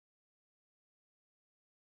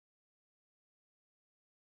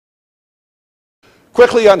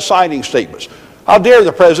Quickly on signing statements. How dare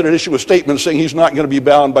the president issue a statement saying he's not going to be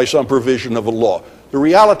bound by some provision of a law? The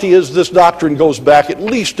reality is this doctrine goes back at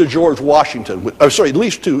least to George Washington, at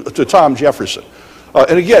least to Tom Jefferson.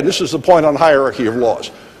 And again, this is the point on hierarchy of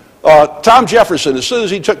laws. Tom Jefferson, as soon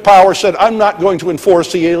as he took power, said, I'm not going to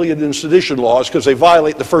enforce the alien and sedition laws because they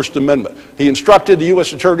violate the First Amendment. He instructed the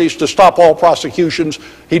U.S. attorneys to stop all prosecutions.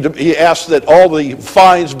 He asked that all the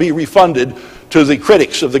fines be refunded to the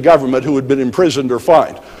critics of the government who had been imprisoned or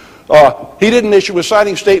fined. He didn't issue a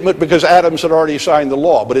signing statement because Adams had already signed the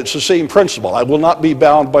law, but it's the same principle. I will not be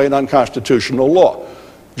bound by an unconstitutional law.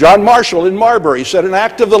 John Marshall in Marbury said an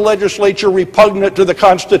act of the legislature repugnant to the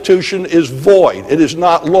Constitution is void. It is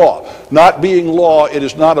not law. Not being law, it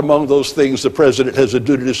is not among those things the president has a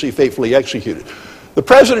duty to see faithfully executed. The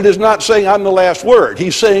president is not saying I'm the last word.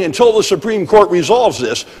 He's saying until the Supreme Court resolves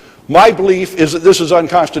this, my belief is that this is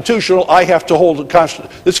unconstitutional. I have to hold it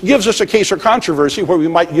constitutional. This gives us a case or controversy where we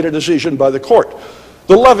might get a decision by the court.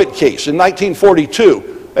 The Lovett case in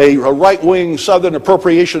 1942, a right-wing Southern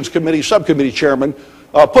Appropriations Committee subcommittee chairman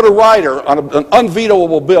put a rider on an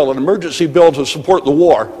unvetoable bill, an emergency bill to support the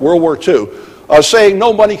war, World War II, saying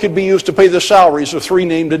no money could be used to pay the salaries of 3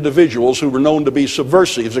 named individuals who were known to be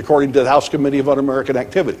subversives, according to the House Committee of Un-American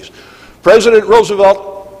Activities. President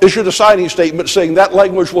Roosevelt issued a signing statement saying that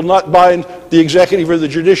language will not bind the executive or the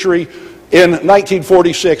judiciary. In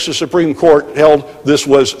 1946, the Supreme Court held this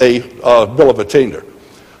was a bill of attainder.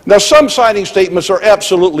 Now, some signing statements are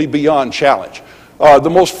absolutely beyond challenge. The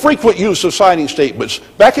most frequent use of signing statements,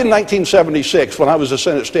 back in 1976, when I was a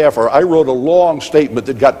Senate staffer, I wrote a long statement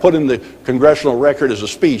that got put in the congressional record as a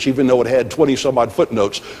speech, even though it had 20-some-odd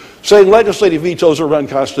footnotes, saying legislative vetoes are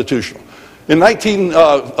unconstitutional. In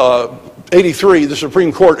 1983, the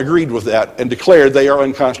Supreme Court agreed with that and declared they are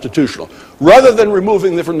unconstitutional. Rather than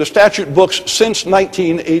removing them from the statute books, since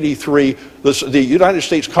 1983, the United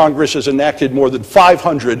States Congress has enacted more than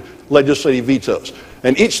 500 legislative vetoes.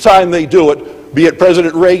 And each time they do it, be it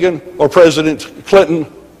President Reagan or President Clinton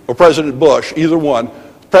or President Bush, either one,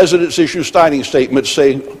 presidents issue signing statements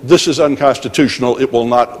saying this is unconstitutional, it will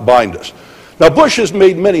not bind us. Now, Bush has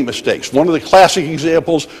made many mistakes. One of the classic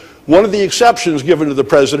examples, one of the exceptions given to the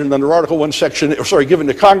president under Article 1, given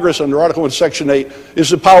to Congress under Article 1, Section 8,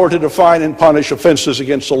 is the power to define and punish offenses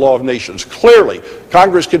against the law of nations. Clearly,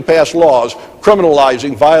 Congress can pass laws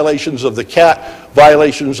criminalizing violations of the CAT,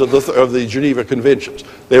 violations of the Geneva Conventions.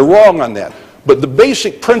 They're wrong on that. But the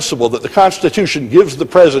basic principle that the Constitution gives the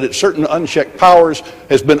president certain unchecked powers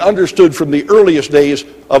has been understood from the earliest days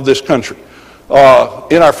of this country.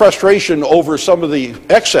 In our frustration over some of the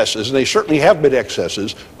excesses, and they certainly have been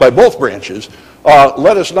excesses by both branches,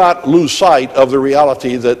 let us not lose sight of the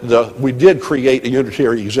reality that we did create a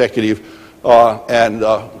unitary executive, and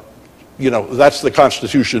that's the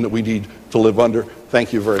Constitution that we need to live under.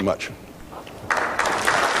 Thank you very much.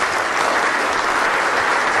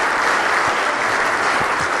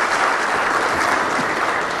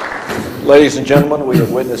 Ladies and gentlemen, we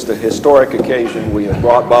have witnessed a historic occasion. We have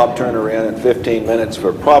brought Bob Turner in 15 minutes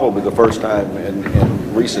for probably the first time in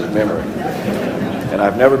recent memory. And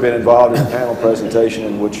I've never been involved in a panel presentation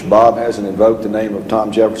in which Bob hasn't invoked the name of Tom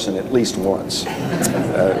Jefferson at least once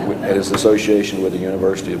at his association with the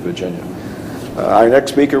University of Virginia. Our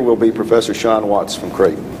next speaker will be Professor Sean Watts from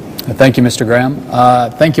Creighton. Thank you, Mr. Graham.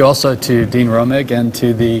 Thank you also to Dean Romig and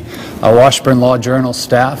to the Washburn Law Journal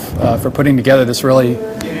staff for putting together this really...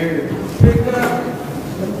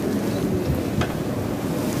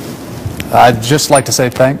 I'd just like to say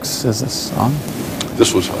thanks. Is this on?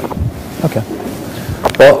 This was fine. Okay.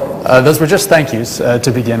 Well, those were just thank yous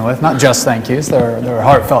to begin with. Not just thank yous. They were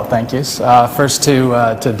heartfelt thank yous. First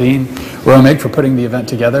to Dean Romig for putting the event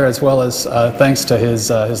together, as well as thanks to his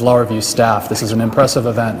law review staff. This is an impressive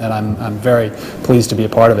event, and I'm very pleased to be a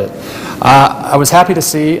part of it. I was happy to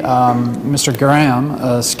see Mr.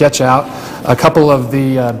 Graham sketch out a couple of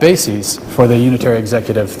the bases for the unitary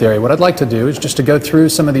executive theory. What I'd like to do is just to go through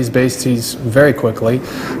some of these bases very quickly,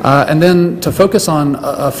 and then to focus on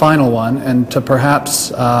a final one, and to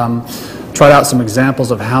perhaps trot out some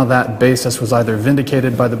examples of how that basis was either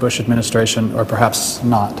vindicated by the Bush administration or perhaps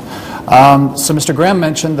not. So Mr. Graham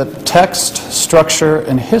mentioned that text, structure,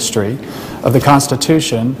 and history of the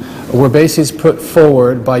Constitution were bases put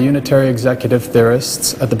forward by unitary executive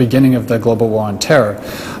theorists at the beginning of the global war on terror.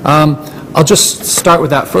 I'll just start with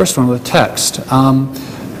that first one, with text.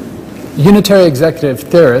 Unitary executive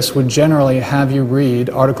theorists would generally have you read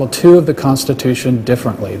Article 2 of the Constitution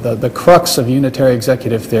differently. The crux of unitary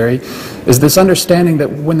executive theory is this understanding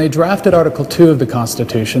that when they drafted Article 2 of the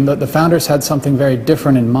Constitution, that the founders had something very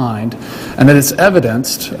different in mind, and that it's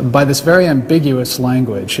evidenced by this very ambiguous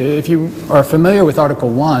language. If you are familiar with Article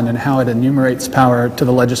 1 and how it enumerates power to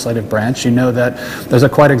the legislative branch, you know that there's a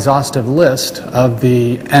quite exhaustive list of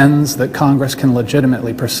the ends that Congress can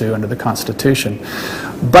legitimately pursue under the Constitution.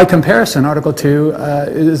 By comparison, Article 2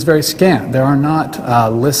 is very scant. There are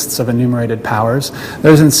not lists of enumerated powers.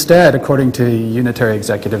 There's instead, according to unitary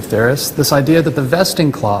executive theorists, this idea that the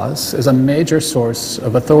vesting clause is a major source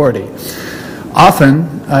of authority.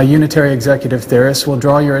 Often, unitary executive theorists will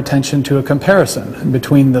draw your attention to a comparison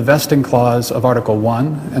between the vesting clause of Article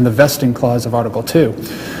 1 and the vesting clause of Article 2.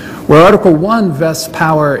 Where Article 1 vests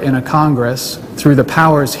power in a Congress through the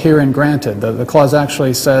powers herein granted, the clause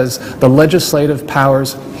actually says the legislative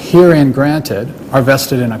powers herein granted are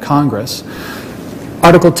vested in a Congress.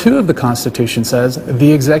 Article 2 of the Constitution says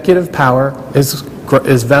the executive power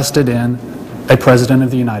is vested in a President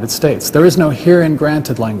of the United States. There is no herein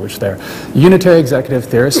granted language there. Unitary executive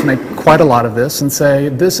theorists make quite a lot of this and say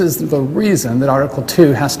this is the reason that Article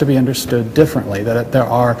 2 has to be understood differently, that there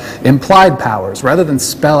are implied powers. Rather than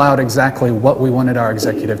spell out exactly what we wanted our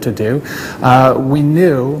executive to do, we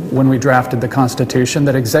knew when we drafted the Constitution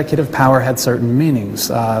that executive power had certain meanings.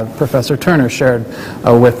 Professor Turner shared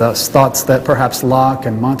with us thoughts that perhaps Locke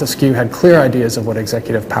and Montesquieu had clear ideas of what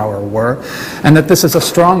executive power were, and that this is a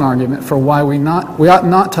strong argument for why we ought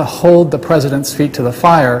not to hold the President's feet to the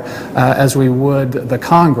fire as we would the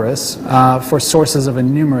Congress for sources of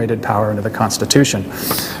enumerated power under the Constitution.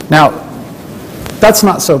 Now, that's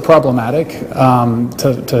not so problematic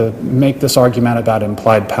to make this argument about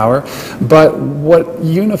implied power, but what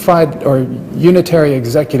unified or unitary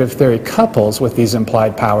executive theory couples with these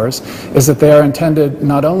implied powers is that they are intended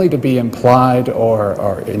not only to be implied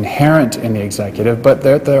or inherent in the executive, but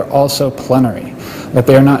that they're also plenary, that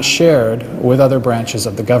they are not shared with other branches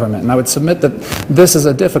of the government. And I would submit that this is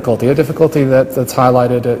a difficulty that's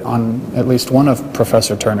highlighted on at least one of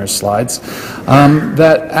Professor Turner's slides,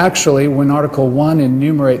 that actually when Article 1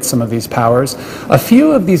 enumerates some of these powers, a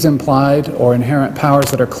few of these implied or inherent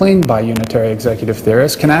powers that are claimed by unitary executive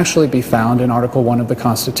theorists can actually be found in Article 1 of the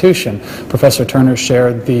Constitution. Professor Turner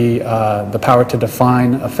shared the power to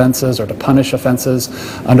define offenses or to punish offenses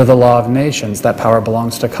under the law of nations. That power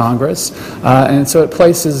belongs to Congress, and so it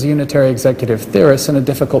places unitary executive theorists in a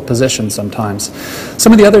difficult position sometimes.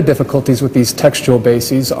 Some of the other difficulties with these textual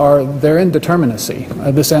bases are their indeterminacy.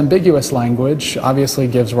 This ambiguous language obviously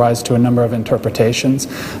gives rise to a number of interpretations,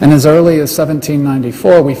 and as early as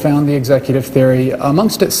 1794 we found the executive theory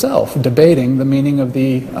amongst itself debating the meaning of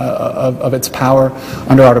its power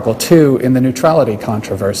under Article 2 in the neutrality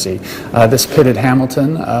controversy. This pitted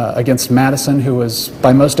Hamilton against Madison, who was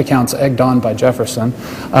by most accounts egged on by Jefferson,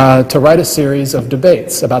 to write a series of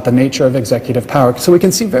debates about the nature of executive power. So we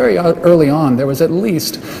can see very early on there was at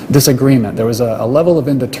least disagreement. There was a level of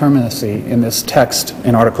indeterminacy in this text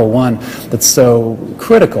in Article 1 that's so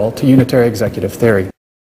critical to unitary executive theory.